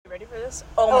podcast.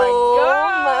 Oh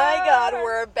my god,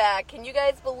 we're back. Can you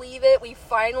guys believe it? We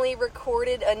finally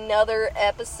recorded another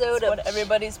episode of what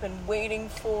everybody's been waiting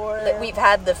for. That we've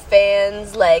had the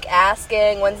fans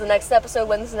asking, when's the next episode?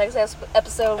 When's the next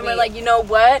episode? And we're like, you know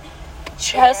what?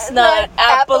 Chestnut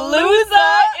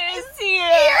Appaloosa is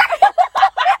here.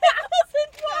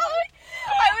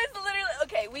 I was literally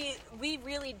okay. We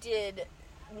really did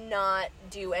not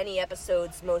do any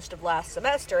episodes most of last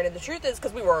semester, and the truth is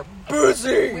because we were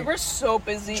busy. We were so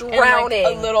busy, drowning,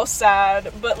 and, a little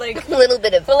sad, but a little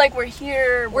bit of. But we're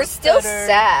here. We're still better.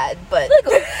 Sad, but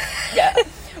yeah,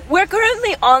 we're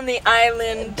currently on the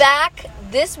island. Back.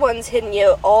 This one's hitting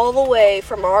you all the way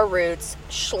from our roots,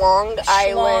 Schlong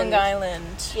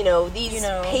Island. You know, these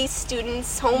PACE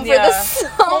students home for the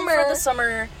summer. Home for the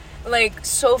summer.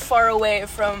 So far away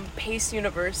from Pace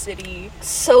University.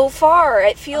 So far.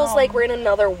 It feels like we're in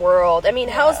another world. I mean,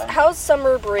 how's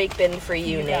summer break been for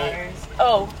you, Nate? I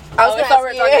thought we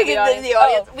were talking to the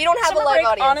audience. We don't have a live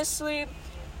audience. Honestly,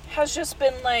 has just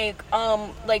been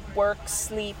work,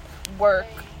 sleep, work,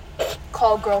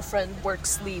 call girlfriend, work,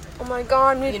 sleep. Oh my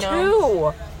god, me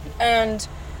too. And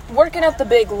working at the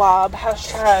Big Lob,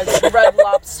 #Red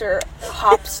Lobster,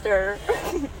 Hopster.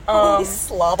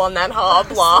 Slob on that lob.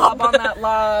 Slob on that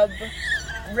lob.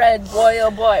 Red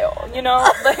boil. You know?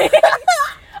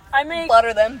 I make...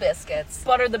 Butter them biscuits.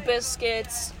 Butter the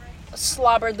biscuits.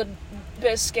 Slobber the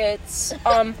biscuits.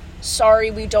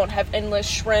 Sorry we don't have endless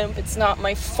shrimp. It's not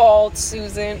my fault,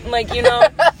 Susan.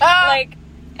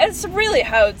 It's really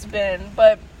how it's been.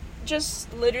 But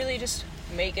literally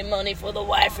making money for the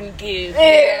wife and kids.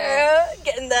 Yeah,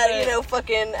 getting that,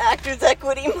 fucking actors'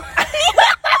 equity money.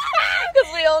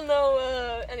 Because we all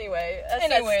know, anyway, as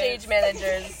stage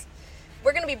managers,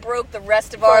 we're going to be broke the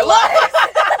rest of our lives.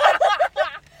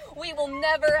 We will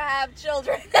never have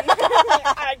children.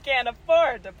 I can't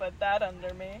afford to put that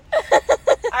under me.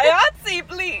 IATSE,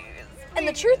 please. And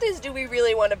the truth is, do we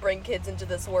really want to bring kids into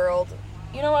this world?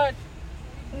 You know what?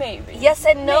 Maybe. Yes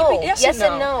and no. Maybe. Yes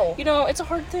and no. It's a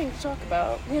hard thing to talk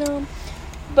about,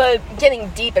 But getting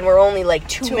deep, and we're only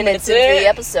 2 minutes into the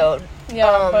episode.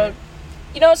 Yeah, but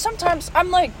sometimes I'm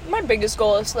my biggest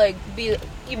goal is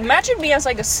imagine me as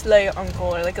a sleigh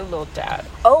uncle or a little dad.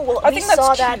 Oh well, I think we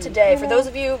saw that today. For those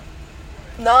of you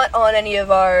not on any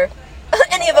of our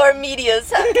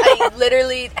medias, I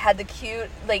literally had the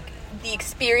the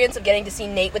experience of getting to see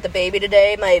Nate with the baby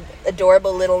today. My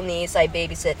adorable little niece I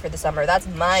babysit for the summer. That's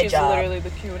my job. She's literally the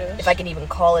cutest. If I can even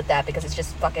call it that, because it's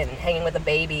just fucking hanging with a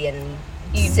baby and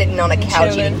sitting on a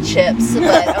couch eating chips.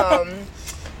 But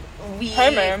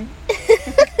Hey, man.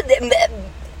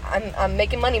 I'm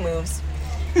making money moves.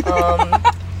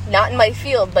 Not in my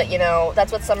field, but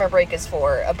that's what summer break is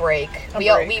for. A break.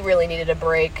 We really needed a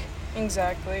break.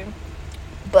 Exactly.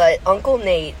 But Uncle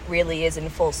Nate really is in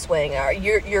full swing.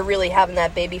 You're really having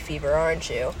that baby fever, aren't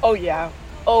you? Oh yeah.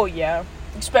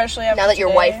 Especially after now that you're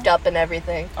today. wifed up and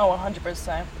everything. Oh,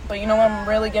 100%. But you know what I'm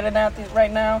really getting at right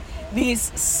now?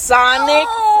 These Sonic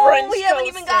French we haven't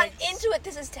toast even gotten sticks. into it.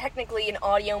 This is technically an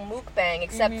audio mukbang,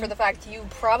 except for the fact you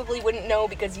probably wouldn't know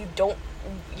because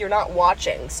you're not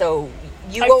watching, so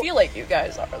I feel like you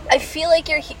guys are. I feel like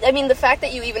the fact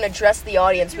that you even address the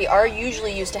audience, we are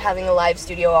usually used to having a live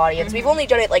studio audience. Mm-hmm. We've only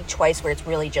done it twice where it's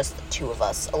really just the two of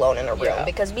us alone in a room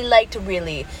because we like to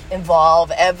really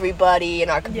involve everybody in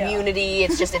our community. Yeah.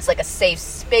 It's like a safe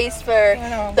space for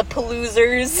the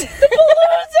paloozers.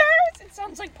 It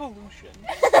sounds like pollution.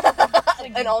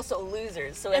 And also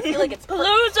losers, so I feel like it's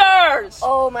losers.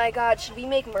 Oh my god, should we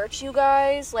make merch, you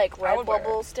guys?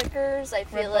 Redbubble stickers? I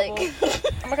feel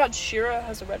oh my god, Shira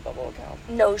has a Redbubble account.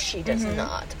 No, she does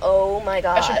not. Oh my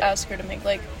god. I should ask her to make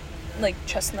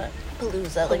chestnut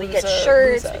palooza. We get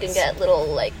shirts, we can get little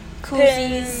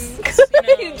koozies.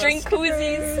 Pins, drink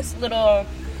koozies. Little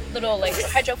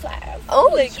hydro flasks.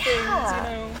 Oh things,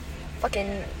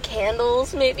 fucking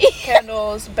candles, maybe.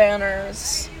 Candles,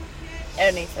 banners.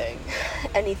 Anything.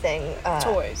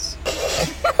 Toys.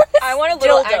 I want a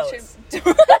little action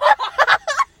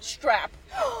strap.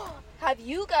 Have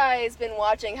you guys been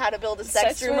watching How to Build a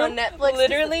Sex Room on Netflix?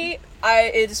 Literally,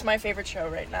 it's my favorite show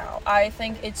right now. I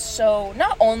think it's so,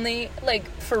 not only,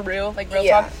 for real, real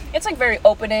talk, it's, very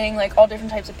opening, all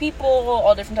different types of people,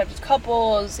 all different types of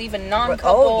couples, even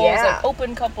non-couples,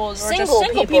 open couples, or just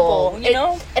single people,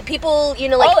 And people,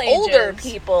 all older ages.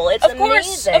 people. It's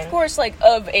amazing. Of course,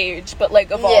 of age, but,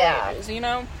 of all ages,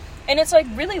 And it's,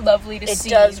 really lovely to see.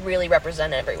 It does really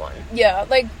represent everyone. Yeah,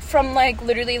 from,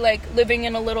 literally, living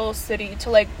in a little city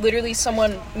to, literally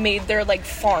someone made their,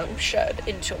 farm shed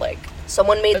into,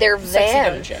 someone made their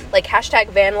van. Dungeon.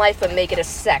 #van life, but make it a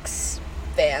sex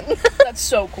fan. That's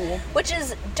so cool. Which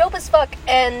is dope as fuck,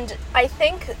 and I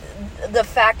think the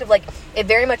fact of, like, it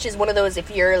very much is one of those, if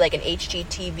you're, like, an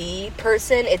HGTV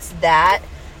person, it's that,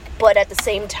 but at the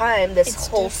same time, this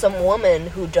wholesome woman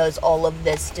who does all of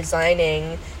this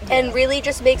designing and really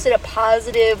just makes it a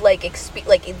positive, like,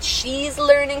 she's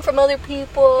learning from other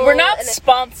people. We're not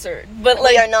sponsored, but,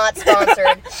 like... We are not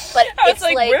sponsored, but it's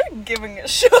like... we're giving a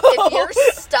show. If you're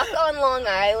stuck on Long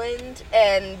Island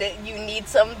and you need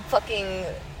some fucking...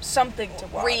 something to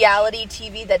watch. Reality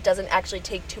TV that doesn't actually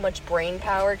take too much brain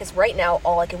power, because right now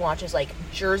all I can watch is, like,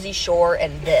 Jersey Shore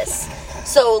and this.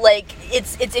 So, like,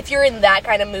 it's if you're in that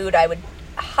kind of mood, I would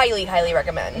highly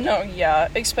recommend. No, yeah,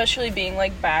 especially being,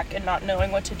 like, back and not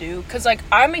knowing what to do, because, like,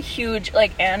 I'm a huge,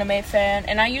 like, anime fan,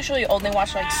 and I usually only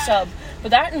watch, like, sub, but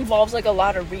that involves, like, a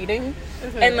lot of reading,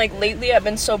 and, like, lately I've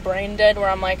been so brain dead where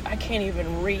I'm like, I can't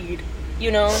even read, you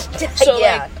know? So,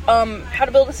 yeah. like, How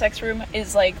to Build a Sex Room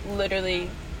is, like, literally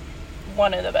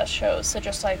one of the best shows to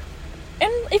just, like,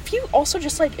 and if you also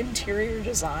just like interior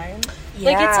design,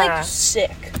 like, it's like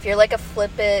sick. If you're like a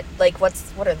flip it, like, what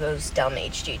are those dumb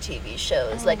HGTV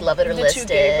shows, like Love It or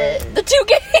List It, the two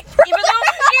gay brothers.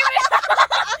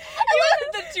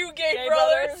 even the two gay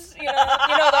brothers, you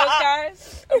know those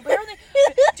guys.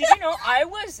 Did you know I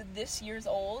was this year's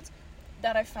old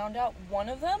that I found out one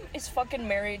of them is fucking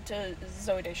married to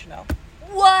Zooey Deschanel?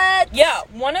 What? Yeah,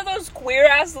 one of those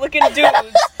queer-ass looking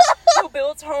dudes who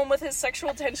built home with his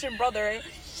sexual tension brother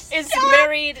is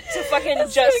married to fucking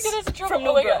Just from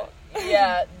New Girl.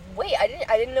 Yeah. Wait,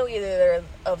 I didn't know either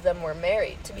of them were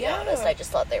married, to be honest. I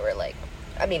just thought they were, like...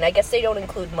 I mean, I guess they don't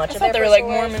include much of their they were, like,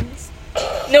 Mormons.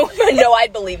 No,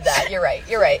 I'd believe that. You're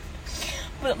right.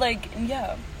 But, like,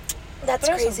 yeah. That's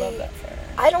but crazy. I also love that for her.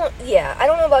 I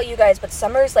don't know about you guys, but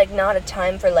summer's, like, not a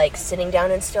time for, like, sitting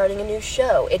down and starting a new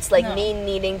show. It's, like, me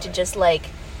needing to just, like,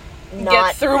 not...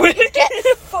 Get through it. Get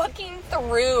fucking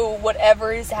through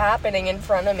whatever is happening in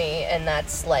front of me, and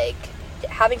that's, like,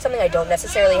 having something I don't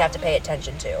necessarily have to pay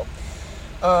attention to.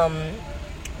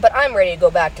 But I'm ready to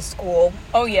go back to school.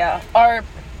 Oh, yeah. Our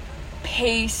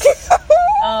pace,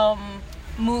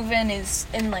 move-in is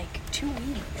in, like, 2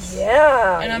 weeks.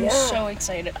 Yeah. And I'm so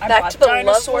excited. I back bought to the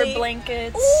dinosaur lovely...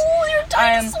 blankets. Ooh, your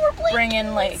dinosaur blankets. I'm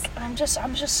bringing, like, I'm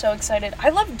just so excited. I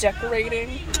love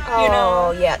decorating, oh, you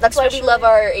know? Yeah. That's why we love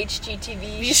our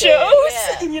HGTV shows,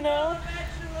 yeah. you know?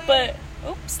 But...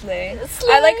 Oopsley.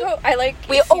 I like.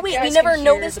 We never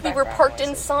noticed we were parked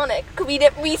in Sonic. We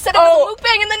said it was a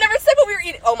mukbang and then never said what we were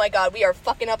eating. Oh my god, we are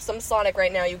fucking up some Sonic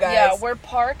right now, you guys. Yeah, we're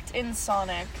parked in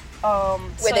Sonic. So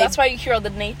that's why you hear all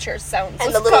the nature sounds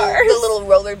and of the cars. little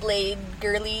rollerblade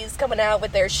girlies coming out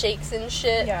with their shakes and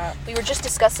shit. Yeah. We were just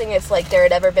discussing if, like, there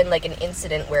had ever been, like, an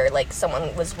incident where, like,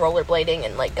 someone was rollerblading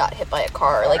and, like, got hit by a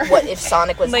car. Like, what if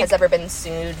Sonic has ever been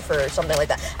sued for something like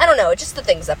that? I don't know. It's just the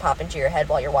things that pop into your head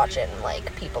while you're watching,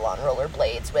 like, people on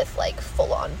rollerblades with, like,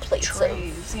 full-on plates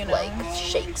trays, of, like,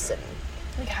 shakes and...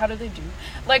 Like, how do they do?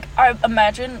 Like, I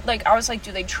imagine, like, I was like,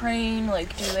 do they train?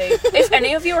 Like, do they... If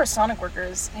any of you are Sonic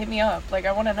workers, hit me up. Like,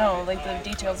 I want to know, like, the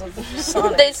details of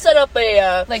Sonic. They set up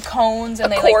a... like, cones,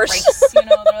 and they, course. like, race, you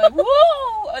know? They're like,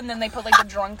 whoa! And then they put, like, the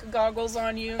drunk goggles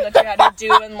on you that you had to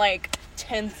do in, like,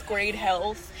 10th grade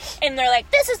health. And they're like,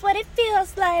 this is what it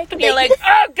feels like. And you're like,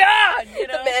 oh, God! You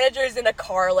know? The manager's in a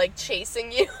car, like,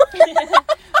 chasing you.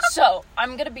 So,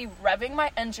 I'm gonna be revving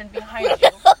my engine behind you,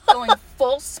 going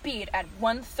full speed at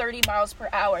 130 miles per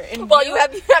hour. And while you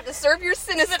have to serve your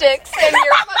Cinesticks and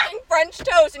your fucking French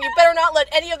toast, and you better not let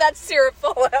any of that syrup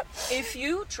fall out. If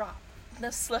you drop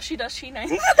the slushy dushy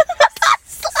 9...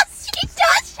 Slushy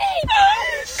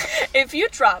dushy! If you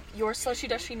drop your slushy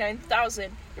dushy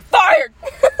 9000, you're fired!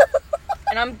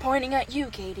 And I'm pointing at you,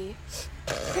 Katie.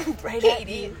 Right at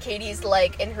you. Katie's,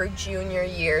 like, in her junior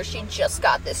year. She just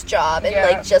got this job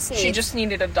and, she just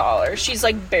needed $1. She's,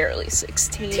 like, barely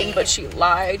 16, but she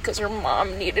lied because her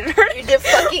mom needed her.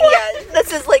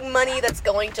 This is, like, money that's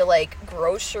going to, like,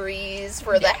 groceries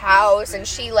for the house, and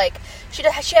she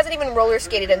hasn't even roller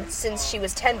skated since she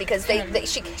was 10 because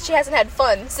she hasn't had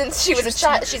fun since she was a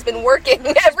child. She's been working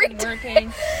every day.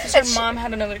 Her mom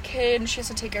had another kid, and she has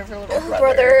to take care of her little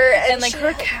brother. And like,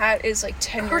 her cat is, like,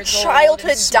 10 years old. Her childhood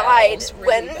died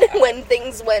when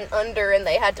things went under and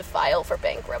they had to file for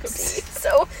bankruptcy.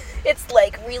 So it's,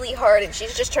 like, really hard, and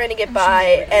she's just trying to get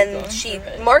by, and she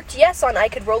marked yes on I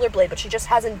could rollerblade, but she just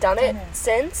hasn't done it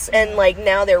since, and, like,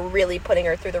 now they're really putting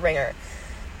her through the ringer.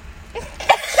 Okay,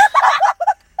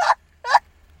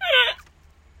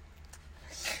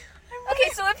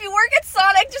 so if you work at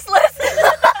Sonic, just listen.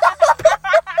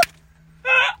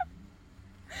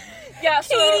 Yeah,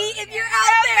 so Katie, if you're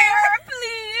out there,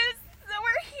 please,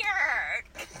 we're here.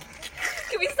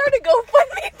 Can we start a GoFundMe?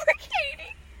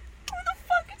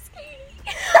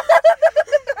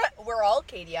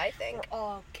 Katie, I think. We're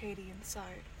all Katie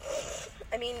inside.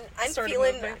 I mean, I'm Sort of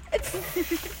feeling...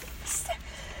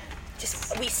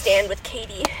 we stand with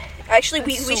Katie. Actually,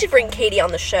 we should bring Katie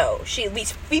on the show. We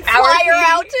fly her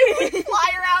out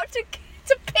to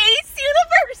Pace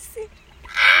University.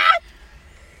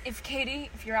 If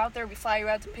Katie, if you're out there, we fly you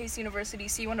out to Pace University,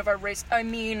 see one of our race. I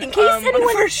mean, in case anyone...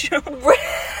 one of our shows. Oh,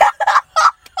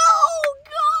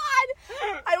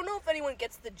 God! I don't know if anyone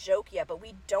gets the joke yet, but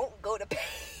we don't go to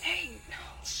Pace. Hey, no.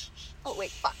 Oh, wait,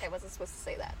 fuck, I wasn't supposed to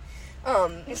say that.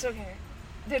 It's okay.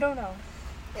 They don't know.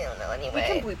 I don't know, anyway. We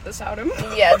can bleep this out.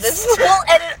 Yeah, we'll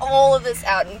edit all of this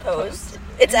out in post.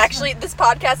 It's actually, this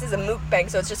podcast is a mukbang,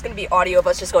 so it's just gonna be audio of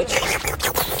us just going,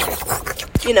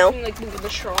 you know? Like the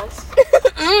straws.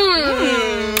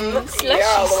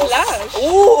 Slash.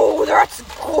 Ooh, that's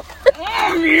good.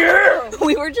 Yeah.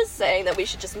 We were just saying that we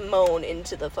should just moan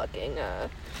into the fucking,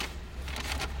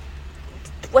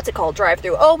 what's it called?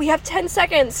 Drive-through. Oh, we have 10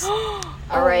 seconds.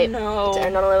 All right. No. To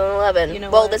end on 11:11. You know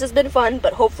well, what? This has been fun,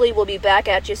 but hopefully we'll be back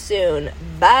at you soon.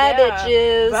 Bye,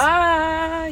 bitches. Bye.